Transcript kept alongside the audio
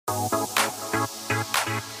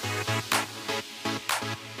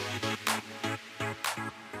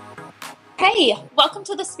Hey, welcome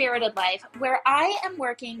to the Spirited Life, where I am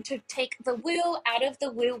working to take the woo out of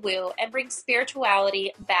the woo woo and bring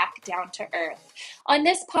spirituality back down to earth. On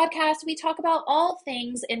this podcast, we talk about all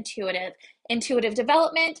things intuitive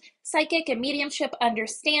development, psychic and mediumship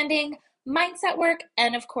understanding, mindset work,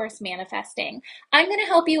 and of course, manifesting. I'm going to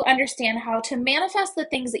help you understand how to manifest the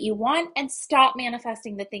things that you want and stop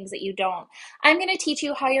manifesting the things that you don't. I'm going to teach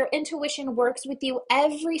you how your intuition works with you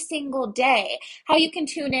every single day, how you can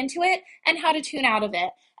tune into it, and how to tune out of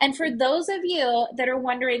it. And for those of you that are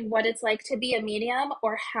wondering what it's like to be a medium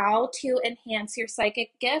or how to enhance your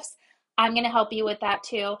psychic gifts, I'm going to help you with that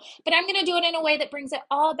too. But I'm going to do it in a way that brings it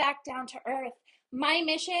all back down to earth. My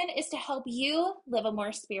mission is to help you live a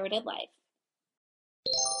more spirited life.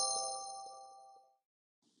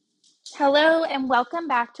 Hello, and welcome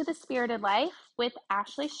back to the Spirited Life with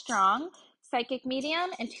Ashley Strong, psychic medium,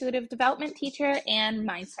 intuitive development teacher, and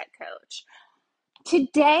mindset coach.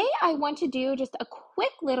 Today, I want to do just a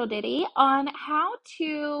quick little ditty on how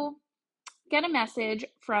to get a message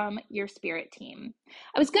from your spirit team.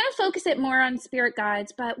 I was going to focus it more on spirit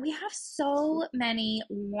guides, but we have so many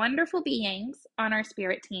wonderful beings on our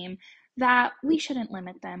spirit team that we shouldn't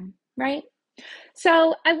limit them, right?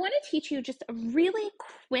 So I want to teach you just a really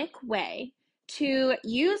quick way to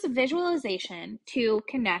use visualization to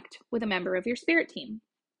connect with a member of your spirit team.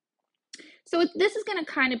 So this is going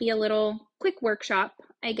to kind of be a little quick workshop,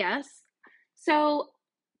 I guess. So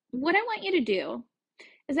what I want you to do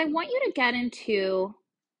is I want you to get into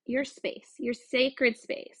your space, your sacred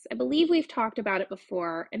space. I believe we've talked about it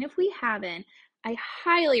before, and if we haven't, I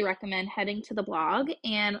highly recommend heading to the blog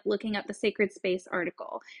and looking up the Sacred Space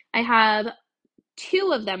article. I have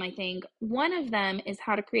two of them, I think. One of them is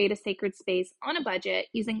how to create a sacred space on a budget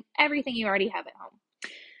using everything you already have at home.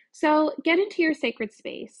 So get into your sacred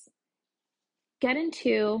space. Get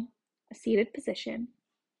into a seated position,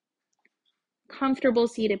 comfortable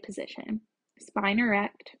seated position, spine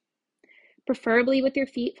erect, preferably with your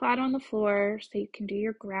feet flat on the floor so you can do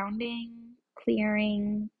your grounding,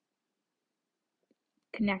 clearing,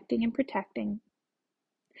 connecting, and protecting.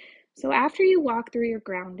 So after you walk through your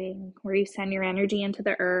grounding, where you send your energy into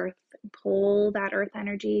the earth, and pull that earth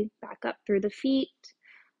energy back up through the feet,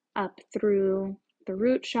 up through the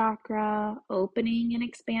root chakra, opening and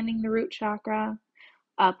expanding the root chakra,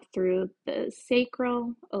 up through the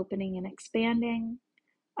sacral, opening and expanding,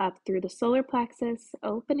 up through the solar plexus,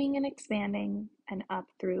 opening and expanding, and up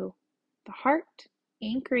through the heart,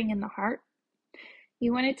 anchoring in the heart.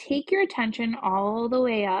 You want to take your attention all the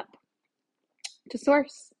way up to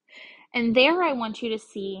source. And there I want you to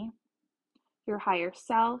see your higher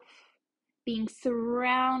self being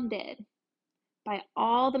surrounded by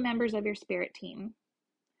all the members of your spirit team.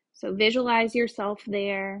 So visualize yourself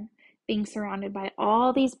there, being surrounded by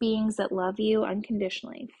all these beings that love you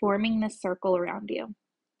unconditionally, forming this circle around you.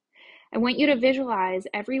 I want you to visualize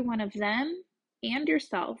every one of them and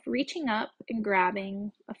yourself reaching up and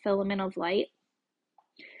grabbing a filament of light.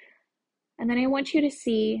 And then I want you to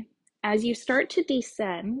see, as you start to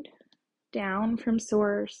descend down from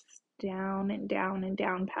source, down and down and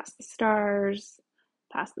down past the stars,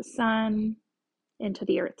 past the sun, into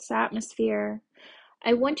the Earth's atmosphere,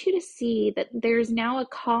 I want you to see that there's now a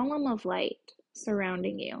column of light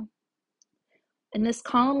surrounding you. And this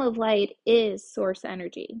column of light is source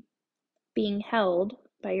energy being held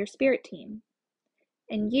by your spirit team.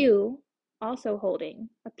 And you also holding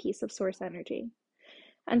a piece of source energy.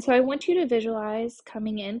 And so I want you to visualize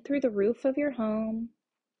coming in through the roof of your home,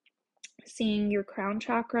 seeing your crown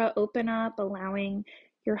chakra open up, allowing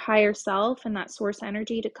your higher self and that source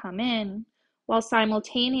energy to come in, while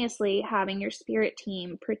simultaneously having your spirit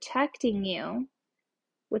team protecting you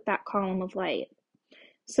with that column of light.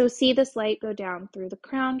 So see this light go down through the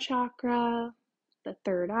crown chakra, the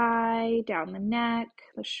third eye, down the neck,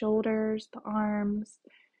 the shoulders, the arms,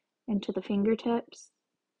 into the fingertips.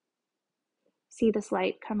 See this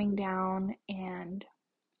light coming down and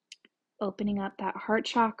opening up that heart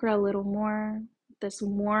chakra a little more. This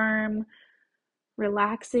warm,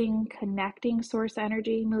 relaxing, connecting source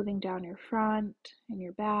energy moving down your front and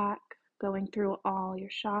your back, going through all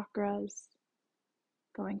your chakras,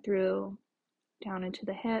 going through down into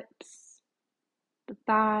the hips, the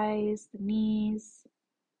thighs, the knees,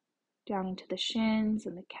 down into the shins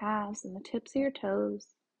and the calves and the tips of your toes.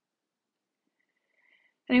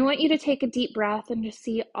 And I want you to take a deep breath and just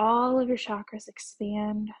see all of your chakras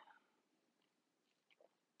expand.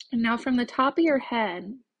 And now from the top of your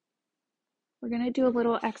head, we're going to do a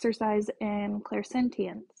little exercise in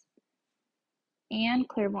clairsentience and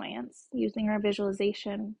clairvoyance using our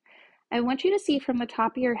visualization. I want you to see from the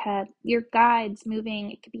top of your head your guides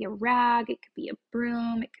moving. It could be a rag, it could be a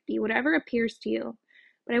broom, it could be whatever appears to you.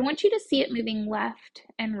 But I want you to see it moving left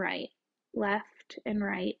and right,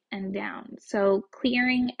 and down. So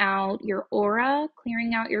clearing out your aura,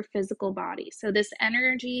 clearing out your physical body. So this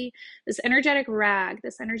energy, this energetic rag,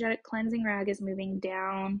 this energetic cleansing rag is moving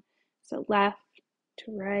down. So left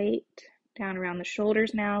to right, down around the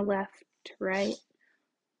shoulders now, left to right.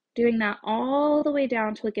 Doing that all the way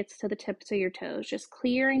down till it gets to the tips of your toes, just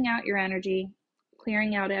clearing out your energy,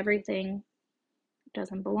 clearing out everything that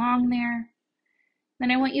doesn't belong there.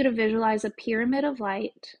 Then I want you to visualize a pyramid of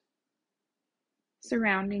light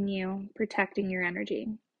surrounding you, protecting your energy.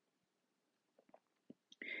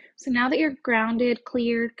 So now that you're grounded,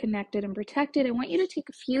 cleared, connected, and protected, I want you to take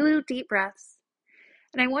a few deep breaths.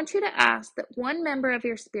 And I want you to ask that one member of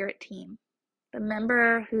your spirit team, the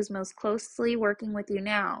member who's most closely working with you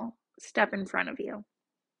now, step in front of you.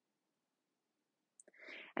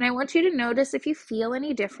 And I want you to notice if you feel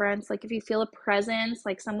any difference, like if you feel a presence,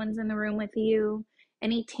 like someone's in the room with you,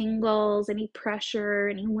 any tingles, any pressure,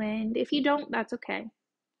 any wind. If you don't, that's okay.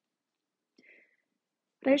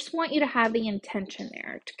 But I just want you to have the intention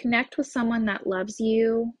there to connect with someone that loves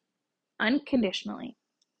you unconditionally.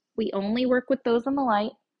 We only work with those in the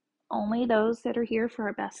light, only those that are here for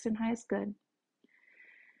our best and highest good.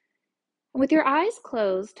 And with your eyes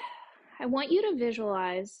closed, I want you to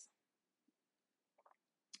visualize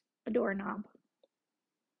a doorknob.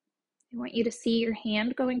 I want you to see your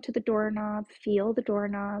hand going to the doorknob, feel the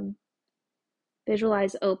doorknob,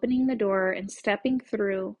 visualize opening the door and stepping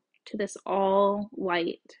through to this all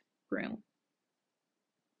white room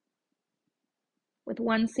with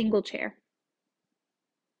one single chair.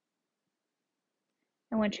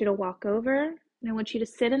 I want you to walk over and I want you to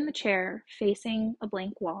sit in the chair facing a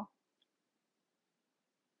blank wall.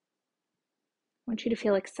 I want you to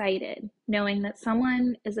feel excited knowing that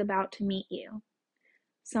someone is about to meet you,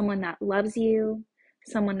 someone that loves you,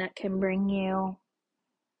 someone that can bring you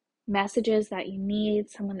messages that you need,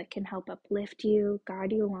 someone that can help uplift you,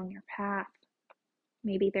 guide you along your path.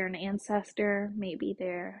 Maybe they're an ancestor, maybe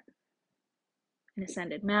they're an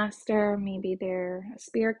ascended master, maybe they're a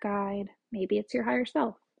spirit guide, maybe it's your higher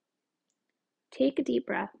self. Take a deep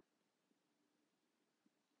breath.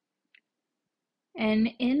 And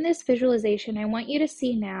in this visualization, I want you to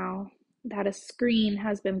see now that a screen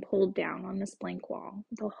has been pulled down on this blank wall.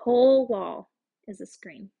 The whole wall is a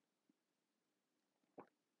screen.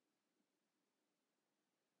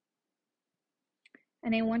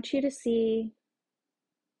 And I want you to see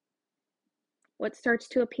what starts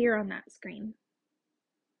to appear on that screen.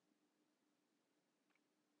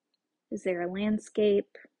 Is there a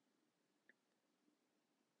landscape?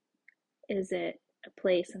 Is it a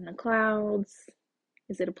place in the clouds?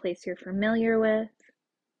 Is it a place you're familiar with?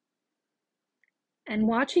 And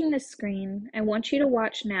watching this screen, I want you to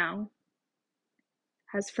watch now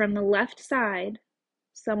as from the left side,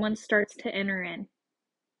 someone starts to enter in.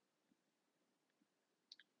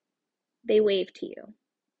 They wave to you.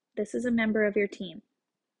 This is a member of your team.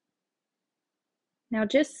 Now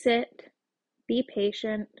just sit, be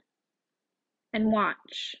patient, and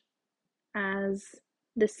watch as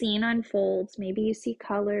the scene unfolds. Maybe you see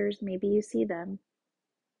colors, maybe you see them.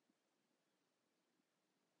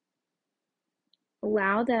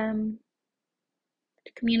 Allow them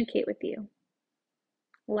to communicate with you.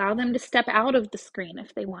 Allow them to step out of the screen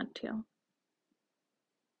if they want to.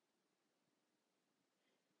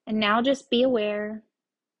 And now just be aware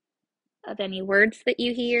of any words that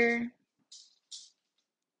you hear.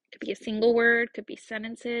 It could be a single word, could be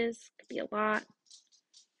sentences, could be a lot.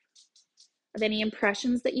 Of any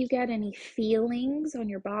impressions that you get, any feelings on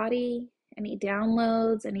your body, any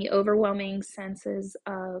downloads, any overwhelming senses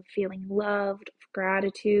of feeling loved, of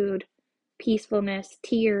gratitude, peacefulness,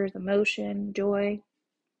 tears, emotion, joy.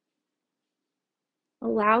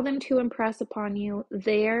 Allow them to impress upon you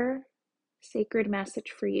their sacred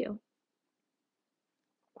message for you.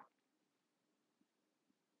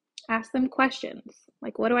 Ask them questions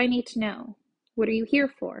like, what do I need to know? What are you here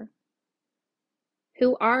for?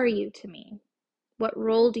 Who are you to me? What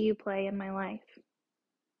role do you play in my life?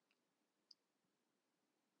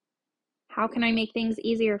 How can I make things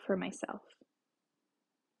easier for myself?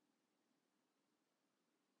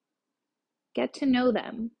 Get to know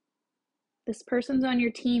them. This person's on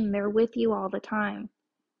your team. They're with you all the time.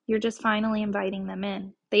 You're just finally inviting them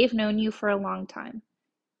in. They've known you for a long time.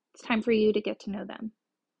 It's time for you to get to know them.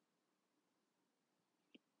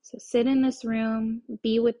 So sit in this room,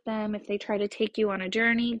 be with them. If they try to take you on a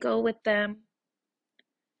journey, go with them.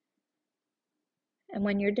 And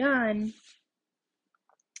when you're done,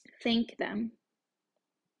 thank them.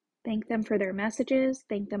 Thank them for their messages.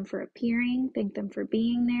 Thank them for appearing. Thank them for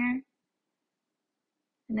being there.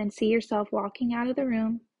 And then see yourself walking out of the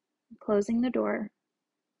room, closing the door,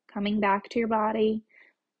 coming back to your body,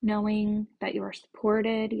 knowing that you are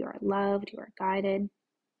supported, you are loved, you are guided.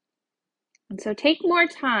 And so take more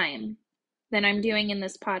time than I'm doing in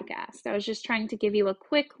this podcast. I was just trying to give you a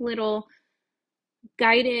quick little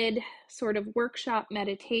guided sort of workshop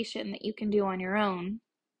meditation that you can do on your own.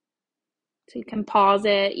 So you can pause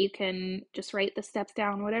it, you can just write the steps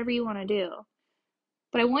down, whatever you want to do.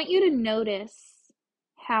 But I want you to notice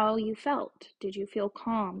how you felt. Did you feel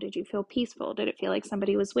calm? Did you feel peaceful? Did it feel like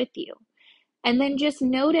somebody was with you? And then just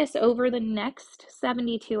notice over the next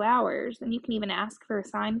 72 hours, and you can even ask for a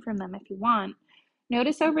sign from them if you want.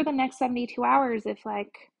 Notice over the next 72 hours if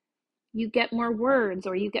like you get more words,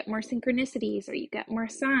 or you get more synchronicities, or you get more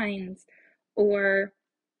signs, or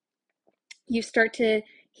you start to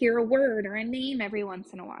hear a word or a name every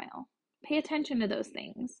once in a while. Pay attention to those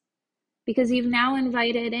things, because you've now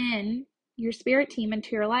invited in your spirit team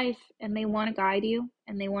into your life, and they want to guide you,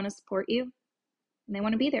 and they want to support you, and they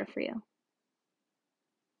want to be there for you.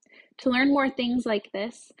 To learn more things like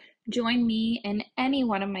this, join me in any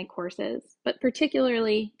one of my courses, but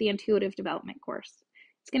particularly the Intuitive Development course.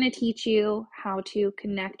 It's going to teach you how to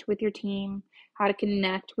connect with your team, how to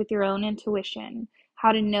connect with your own intuition,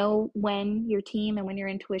 how to know when your team and when your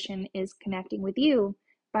intuition is connecting with you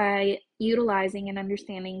by utilizing and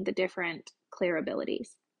understanding the different clair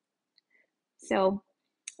abilities. So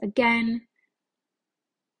again,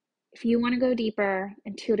 if you want to go deeper,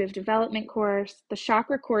 Intuitive Development course, the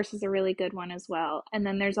Chakra course is a really good one as well. And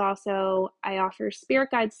then there's also, I offer Spirit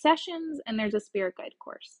Guide sessions, and there's a Spirit Guide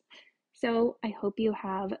course. So I hope you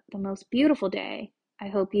have the most beautiful day. I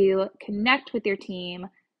hope you connect with your team,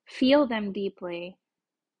 feel them deeply,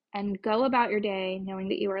 and go about your day knowing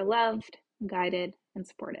that you are loved, guided, and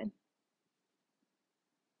supported.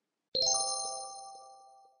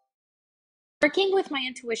 Working with my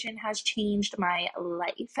intuition has changed my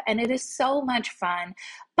life, and it is so much fun,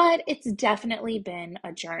 but it's definitely been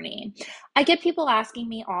a journey. I get people asking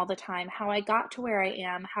me all the time how I got to where I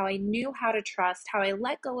am, how I knew how to trust, how I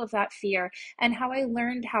let go of that fear, and how I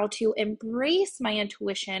learned how to embrace my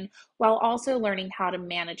intuition while also learning how to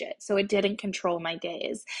manage it so it didn't control my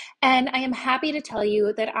days. And I am happy to tell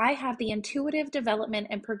you that I have the Intuitive Development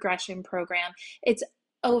and Progression Program. It's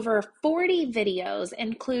over 40 videos,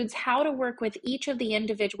 includes how to work with each of the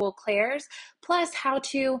individual clairs, plus how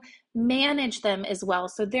to manage them as well,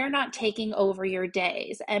 so they're not taking over your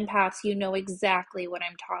days. Empaths, you know exactly what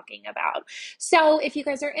I'm talking about. So if you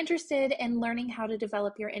guys are interested in learning how to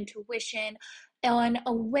develop your intuition in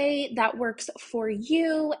a way that works for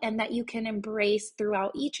you and that you can embrace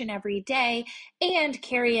throughout each and every day and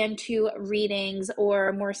carry into readings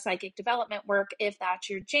or more psychic development work, if that's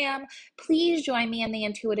your jam, please join me in the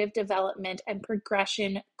Intuitive Development and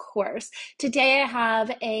Progression course. Today I have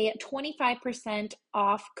a 25%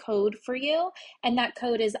 off code for you, and that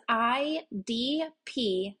code is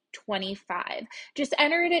IDP25. Just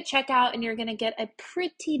enter it at checkout and you're going to get a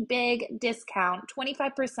pretty big discount,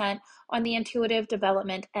 25% on the Intuitive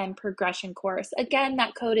Development and Progression course. Again,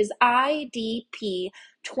 that code is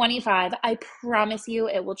IDP25. I promise you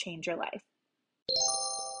it will change your life.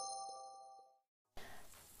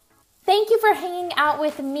 Thank you for hanging out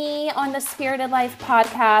with me on the Spirited Life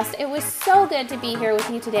podcast. It was so good to be here with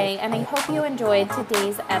you today, and I hope you enjoyed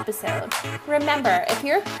today's episode. Remember, if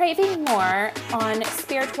you're craving more on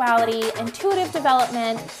spirituality, intuitive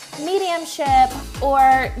development, mediumship,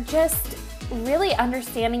 or just really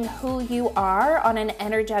understanding who you are on an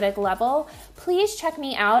energetic level, please check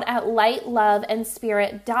me out at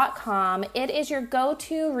lightloveandspirit.com. It is your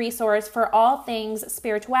go-to resource for all things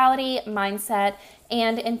spirituality, mindset,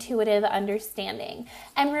 and intuitive understanding.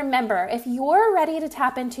 And remember, if you're ready to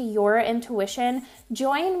tap into your intuition,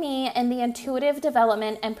 join me in the Intuitive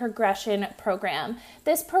Development and Progression program.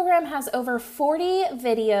 This program has over 40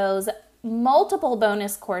 videos, multiple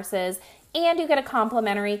bonus courses, and you get a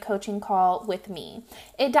complimentary coaching call with me.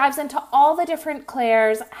 It dives into all the different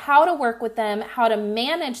clairs, how to work with them, how to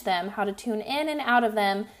manage them, how to tune in and out of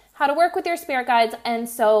them, how to work with your spirit guides, and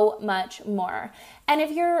so much more. And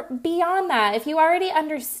if you're beyond that, if you already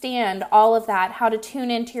understand all of that, how to tune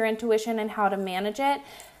into your intuition and how to manage it,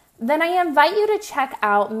 then I invite you to check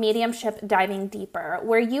out Mediumship Diving Deeper,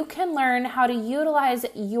 where you can learn how to utilize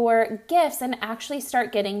your gifts and actually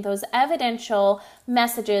start getting those evidential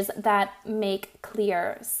messages that make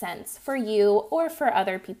clear sense for you or for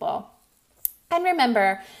other people. And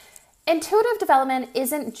remember, intuitive development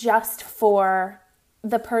isn't just for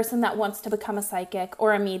the person that wants to become a psychic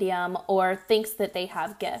or a medium or thinks that they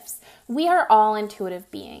have gifts. We are all intuitive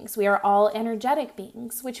beings. We are all energetic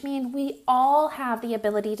beings, which means we all have the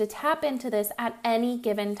ability to tap into this at any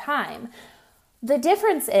given time. The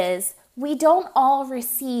difference is we don't all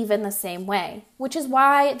receive in the same way, which is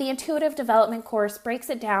why the intuitive development course breaks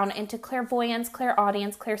it down into clairvoyance,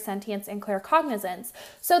 clairaudience, clairsentience, and claircognizance,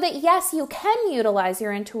 so that yes, you can utilize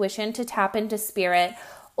your intuition to tap into spirit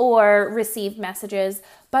or receive messages,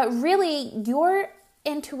 but really your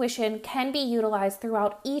intuition can be utilized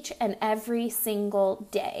throughout each and every single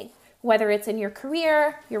day, whether it's in your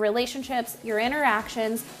career, your relationships, your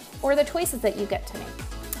interactions, or the choices that you get to make.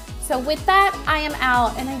 So with that, I am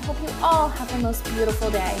out, and I hope you all have the most beautiful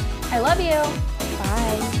day. I love you.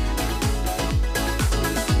 Bye.